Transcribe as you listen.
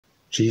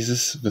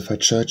Jesus with Thy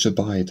Church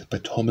Abide by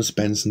Thomas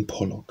Benson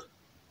Pollock.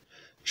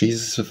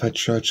 Jesus with Thy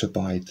Church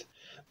abide,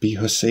 be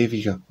her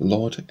Saviour,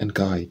 Lord and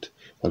Guide,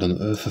 while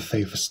on earth her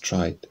faith is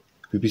tried.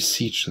 We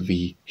beseech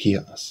Thee,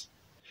 hear us.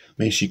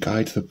 May she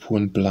guide the poor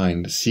and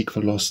blind, seek the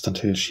lost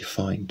until she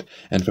find,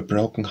 and the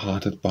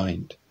brokenhearted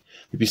bind.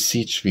 We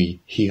beseech Thee,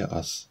 hear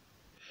us.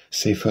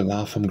 Save her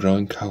love from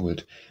growing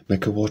cold,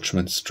 make her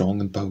watchmen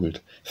strong and bold,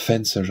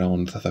 fence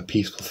around Thy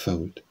peaceful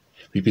fold.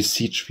 We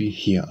beseech Thee,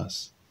 hear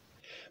us.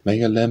 May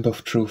her lamp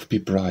of truth be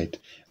bright,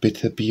 bid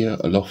her bear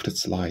aloft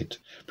its light,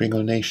 bring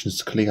all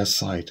nations clear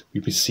sight. We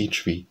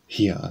beseech Thee,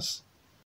 hear us.